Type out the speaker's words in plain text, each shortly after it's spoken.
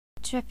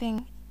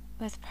dripping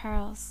with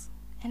pearls,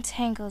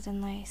 entangled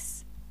in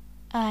lace.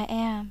 I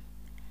am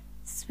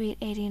Sweet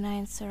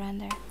 89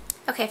 Surrender.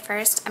 Okay,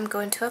 first I'm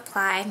going to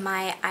apply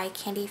my Eye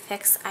Candy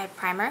Fix Eye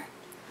Primer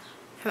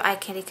from Eye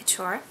Candy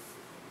Couture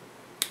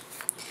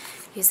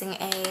using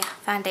a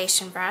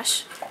foundation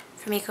brush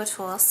from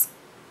COUTURE.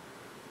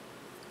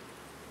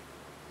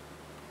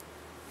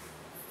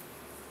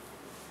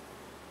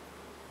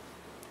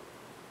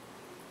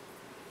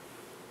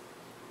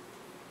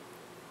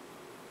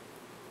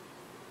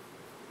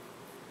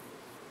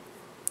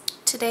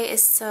 Today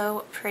is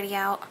so pretty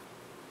out.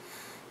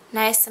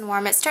 Nice and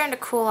warm. It's starting to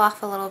cool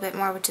off a little bit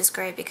more, which is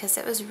great because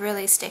it was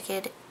really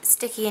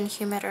sticky and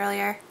humid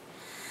earlier.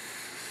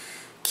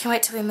 Can't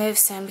wait till we move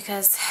soon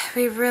because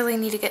we really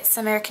need to get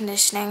some air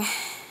conditioning.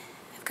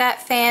 I've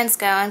got fans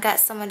going, got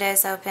some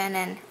windows open,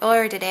 and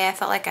earlier today I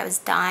felt like I was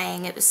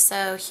dying. It was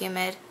so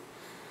humid.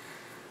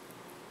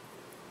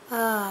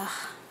 Ugh.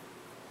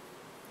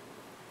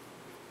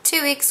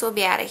 2 weeks we'll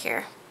be out of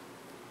here.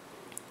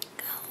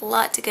 Got a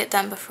lot to get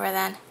done before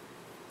then.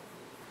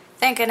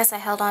 Thank goodness I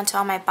held on to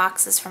all my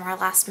boxes from our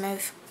last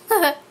move.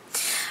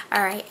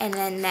 Alright, and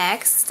then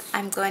next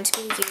I'm going to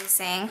be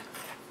using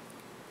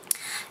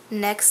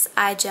NYX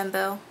Eye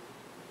Jumbo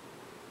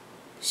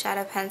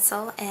Shadow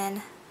Pencil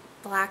in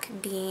Black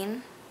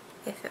Bean,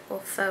 if it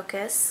will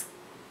focus.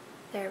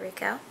 There we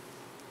go.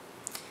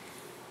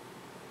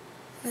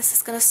 This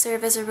is going to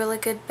serve as a really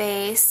good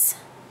base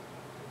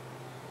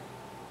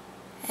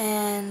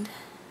and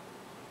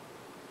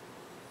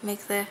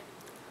make the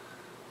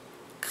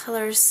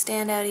colors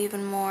stand out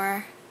even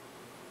more.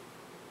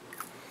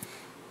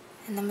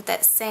 And then with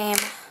that same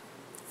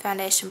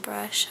foundation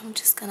brush, I'm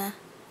just gonna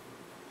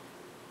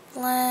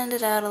blend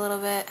it out a little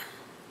bit.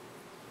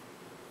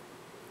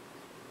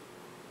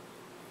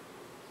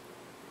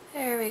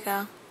 There we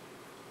go.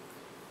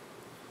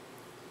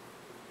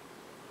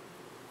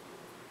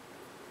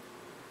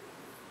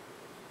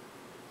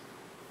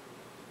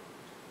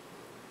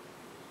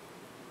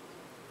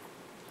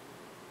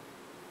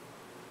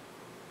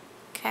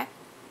 Okay.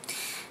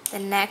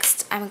 Then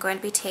next I'm going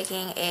to be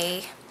taking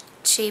a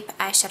cheap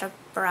eyeshadow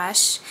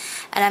brush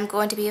and I'm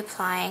going to be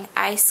applying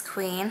Ice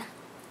Queen,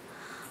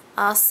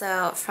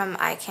 also from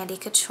Eye Candy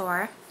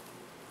Couture,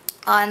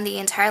 on the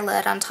entire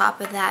lid on top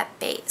of that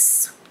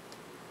base.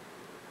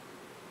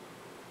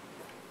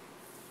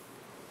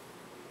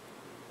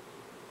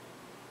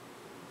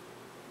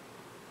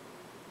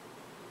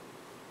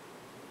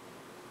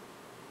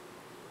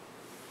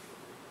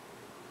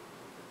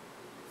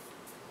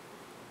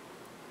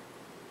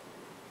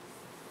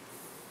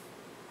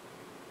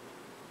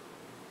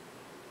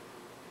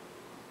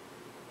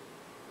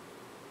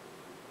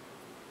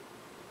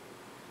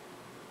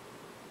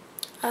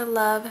 I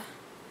love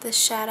the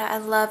shadow. I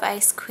love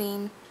Ice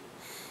Queen.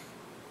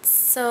 It's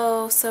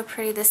so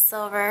pretty, this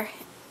silver.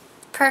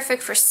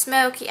 Perfect for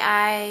smoky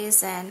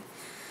eyes and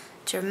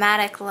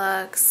dramatic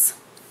looks.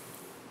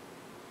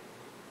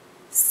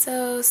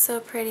 So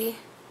pretty.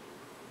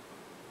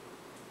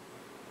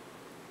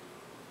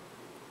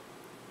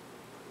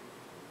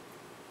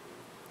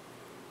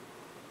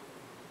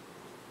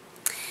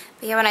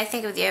 But yeah, when I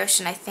think of the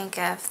ocean, I think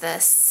of the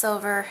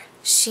silver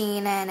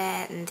sheen in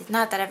it, and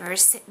not that I've ever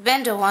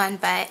been to one,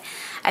 but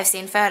I've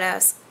seen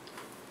photos.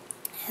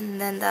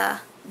 And then the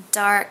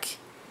dark,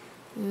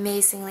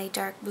 amazingly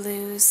dark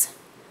blues.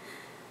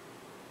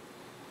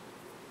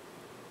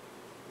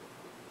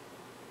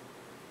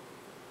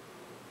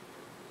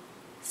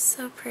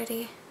 So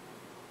pretty.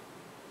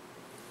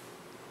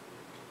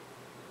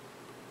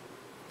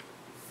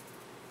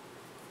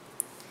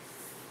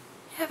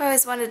 I've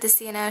always wanted to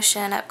see an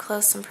ocean up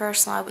close and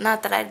personal.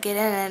 Not that I'd get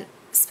in it,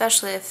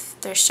 especially if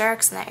there's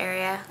sharks in that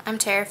area. I'm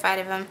terrified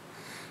of them.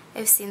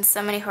 I've seen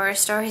so many horror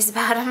stories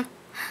about them.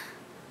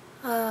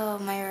 Oh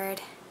my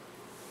word.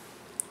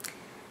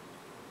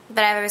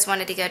 But I've always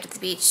wanted to go to the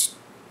beach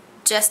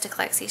just to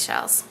collect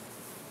seashells.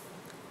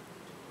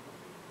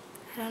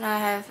 I don't know,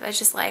 I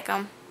just like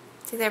them.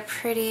 I think they're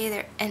pretty,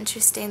 they're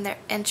interesting, they're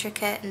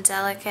intricate and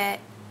delicate.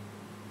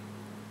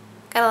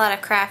 Got a lot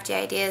of crafty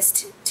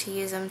ideas to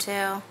use them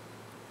too.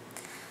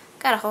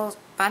 Got a whole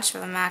bunch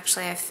of them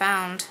actually I've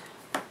found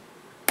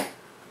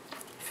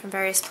from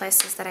various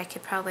places that I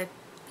could probably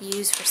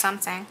use for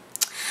something.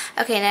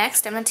 Okay,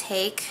 next I'm going to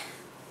take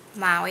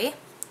Maui,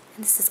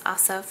 and this is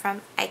also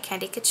from Eye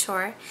Candy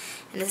Couture,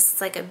 and this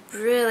is like a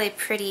really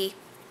pretty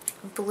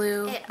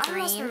blue green. It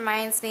almost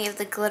reminds me of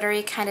the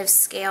glittery kind of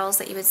scales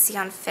that you would see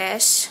on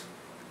fish,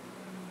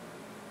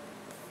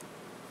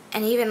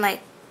 and even like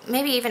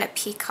maybe even a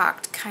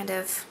peacocked kind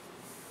of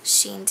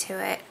sheen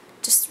to it.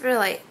 Just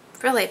really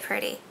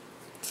pretty.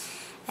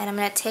 And I'm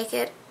going to take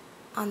it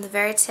on the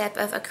very tip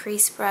of a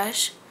crease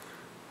brush,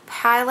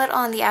 pile it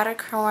on the outer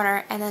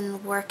corner, and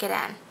then work it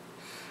in.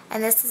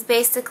 And this is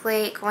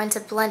basically going to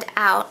blend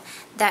out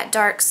that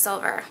dark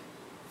silver.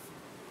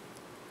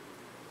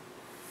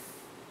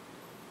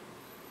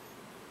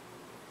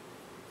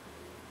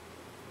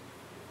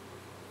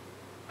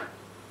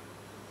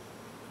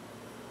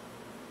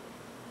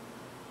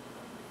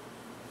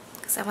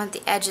 because I want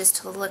the edges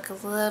to look a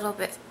little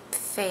bit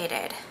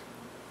faded.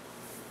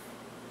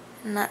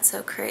 Not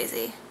so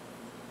crazy.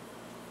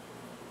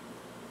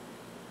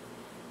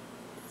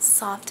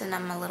 Soften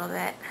them a little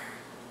bit.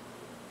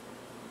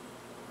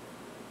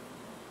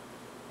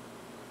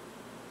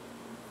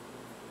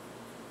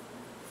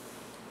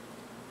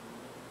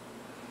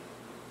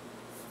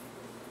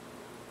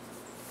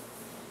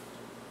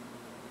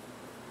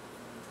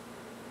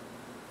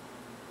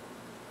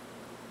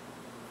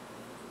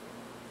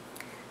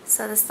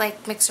 So this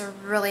like makes a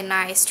really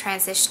nice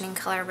transitioning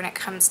color when it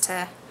comes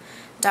to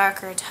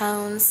darker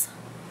tones,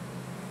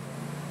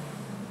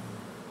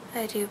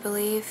 I do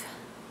believe.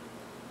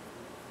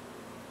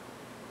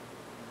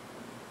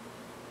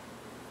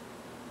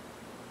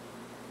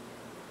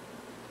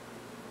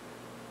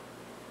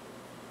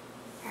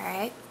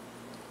 Alright.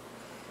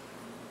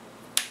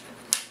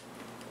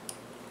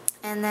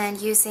 And then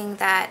using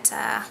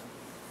that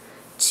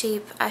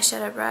cheap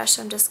eyeshadow brush,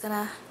 I'm just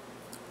gonna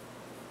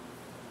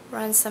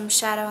run some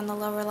shadow on the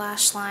lower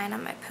lash line. I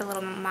might put a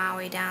little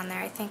Maui down there.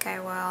 I think I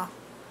will.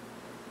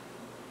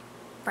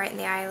 Brighten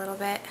the eye a little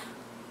bit.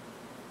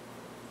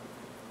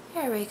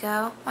 There we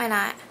go. Why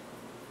not?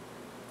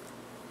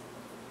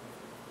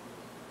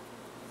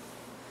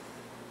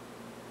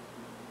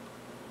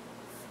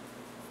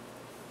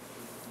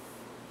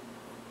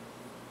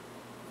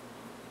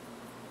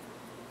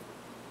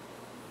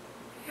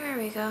 There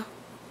we go.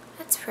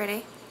 That's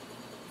pretty.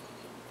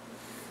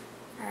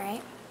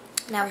 Alright.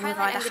 Now we move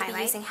on to highlight. I'm going to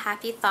be using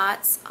Happy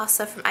Thoughts,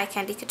 also from Eye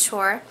Candy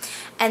Couture.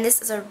 And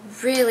this is a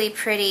really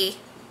pretty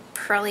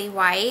pearly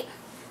white.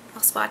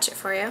 I'll swatch it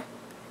for you.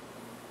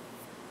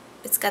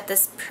 It's got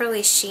this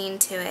pearly sheen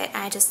to it.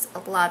 I just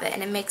love it,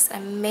 and it makes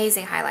an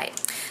amazing highlight.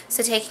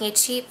 So taking a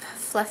cheap,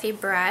 fluffy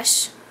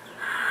brush,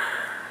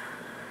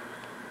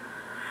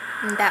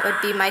 and that would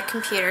be my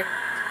computer.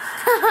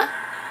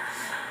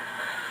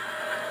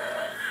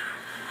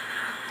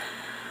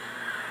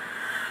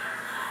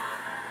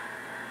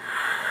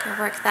 Gonna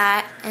work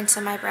that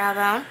into my brow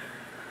bone.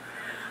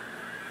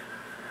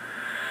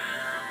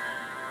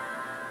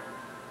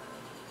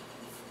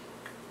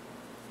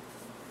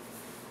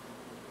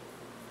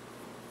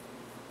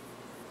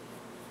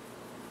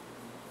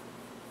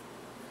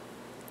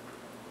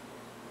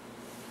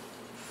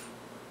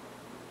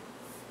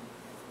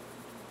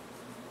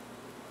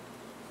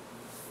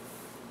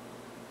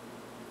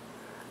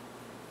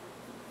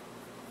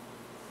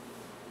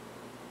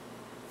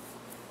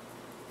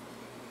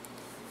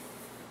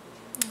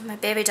 My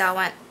baby doll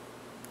went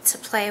to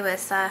play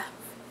with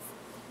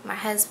my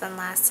husband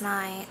last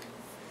night.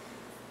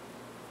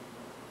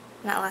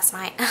 Not last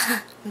night.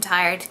 I'm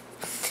tired.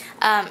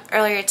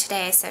 Earlier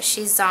today, so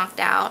she zonked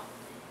out,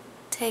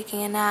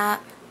 taking a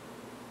nap.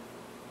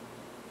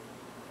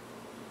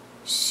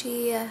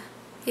 He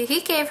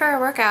gave her a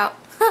workout.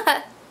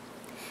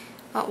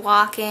 Went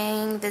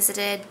walking,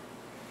 visited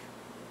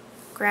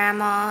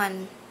grandma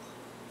and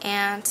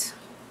aunt.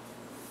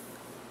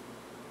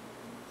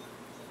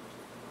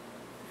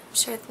 I'm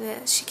sure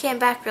that she came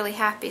back really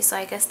happy, so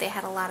I guess they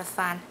had a lot of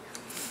fun.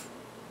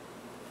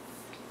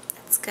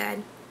 That's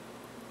good.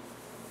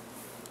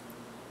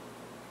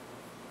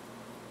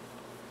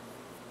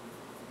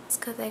 It's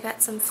good they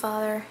got some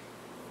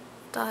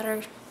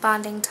father-daughter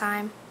bonding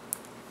time.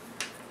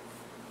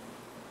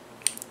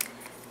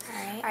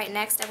 Alright,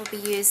 next I will be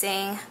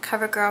using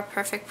CoverGirl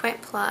Perfect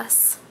Point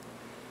Plus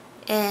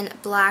in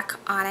black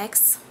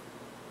Onyx.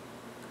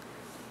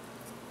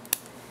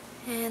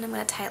 And I'm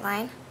going to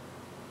tightline.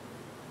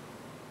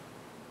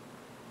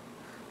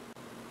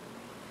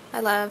 I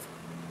love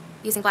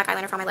using black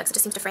eyeliner for all my looks. It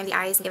just seems to frame the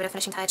eyes and give it a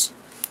finishing touch.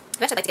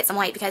 Eventually I'd like to get some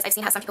white because I've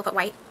seen how some people put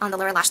white on the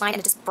lower lash line and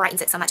it just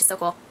brightens it so much. It's so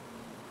cool.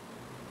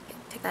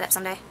 Pick that up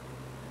someday.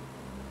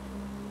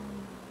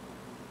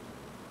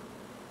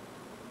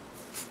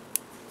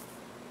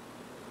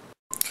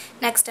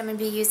 Next I'm going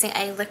to be using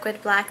a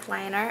liquid black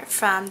liner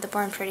from the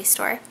Born Pretty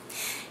store.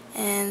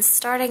 And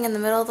starting in the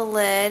middle of the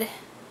lid,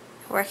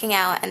 working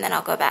out, and then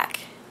I'll go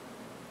back.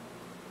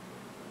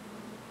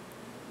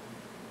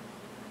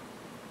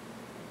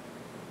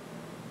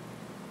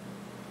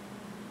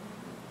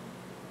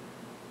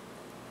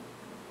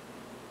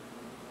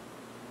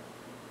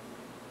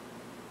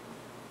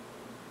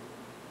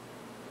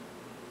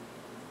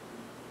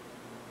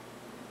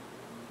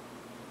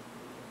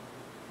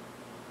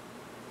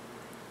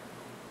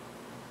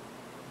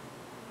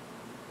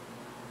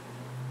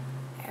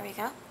 There we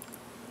go.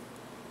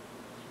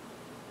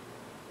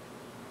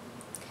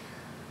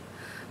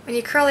 When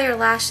you curl your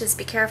lashes,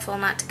 be careful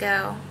not to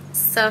go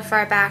so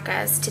far back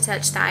as to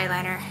touch the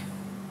eyeliner.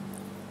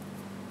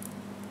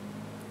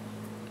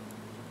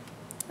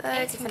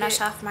 To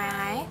finish off my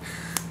eye,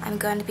 I'm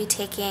going to be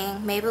taking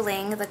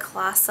Maybelline, the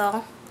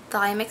Colossal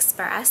Volume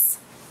Express,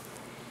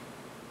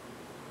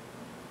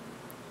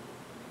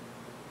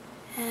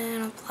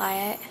 and apply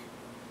it.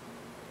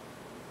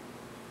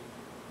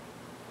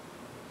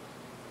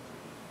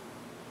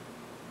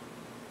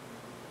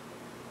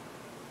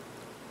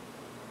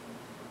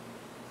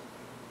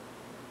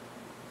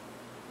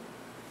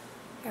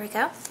 There we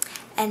go.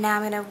 And now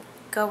I'm going to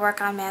go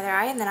work on my other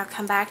eye, and then I'll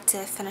come back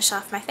to finish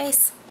off my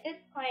face. At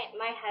this point,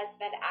 my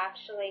husband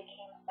actually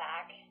came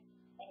back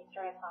and he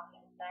started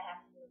talking, so I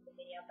have to move the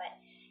video. But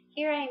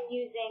here I'm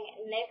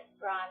using NYX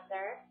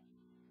bronzer,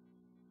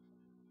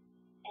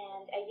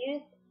 and I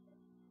use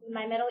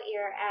my middle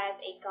ear as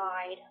a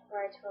guide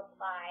where to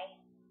apply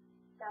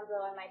down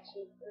below on my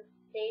cheeks with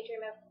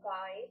Daydrem of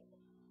Kauai,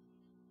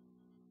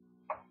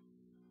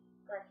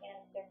 working in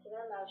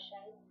circular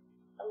motion,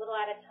 a little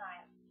at a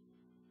time.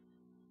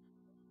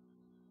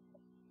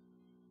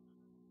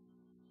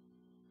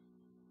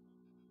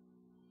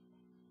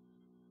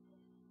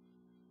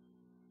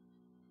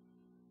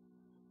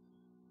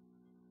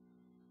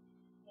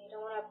 You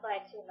don't want to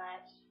apply too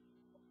much.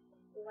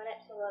 You want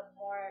it to look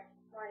more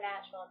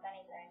natural, if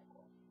anything.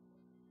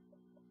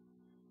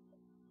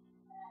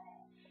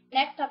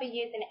 Next, I'll be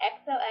using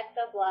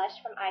XOXO blush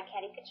from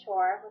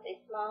COUTURE with a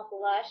small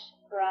blush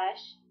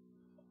brush,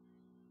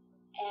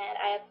 and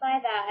I apply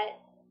that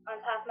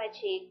on top of my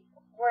cheek,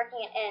 working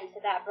it into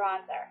that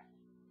bronzer.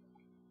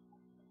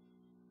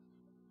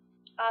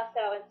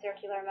 Also in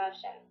circular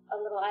motion, a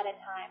little at a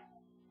time.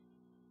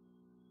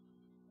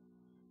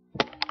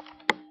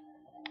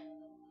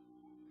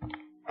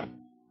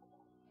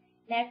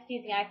 Next,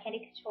 using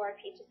COUTURE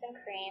Peaches and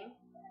Cream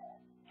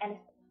and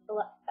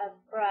a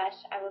brush,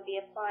 I will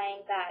be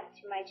applying that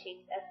to my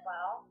cheeks as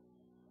well,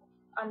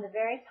 on the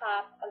very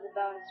top of the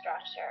bone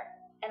structure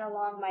and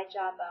along my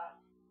jawbone.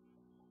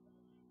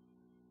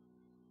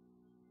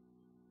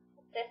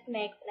 This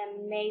makes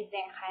an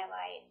amazing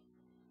highlight.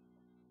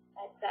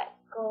 It's got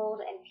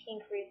gold and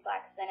pink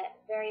reflex in it,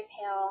 very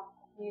pale,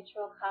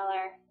 neutral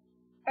color,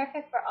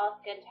 perfect for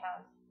all skin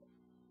tones.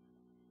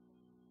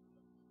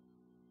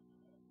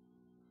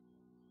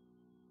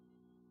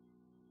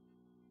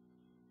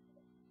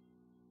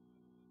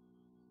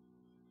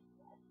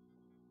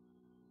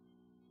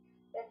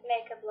 This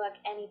makeup look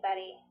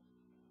anybody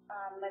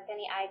with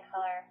any eye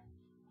color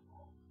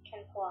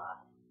can pull off.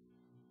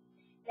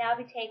 Now I'll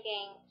be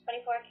taking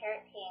 24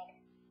 karat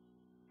pink,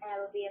 and I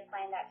will be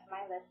applying that to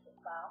my lips as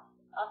well.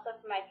 Also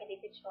from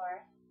COUTURE,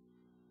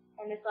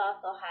 and this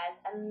also has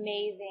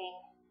amazing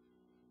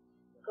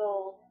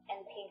gold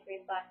and pink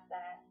reflex in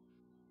it.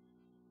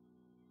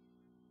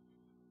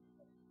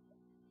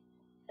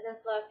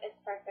 This look is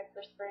perfect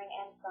for spring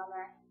and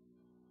summer,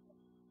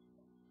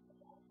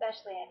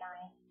 especially at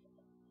night.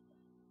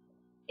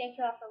 Thank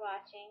you all for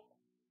watching.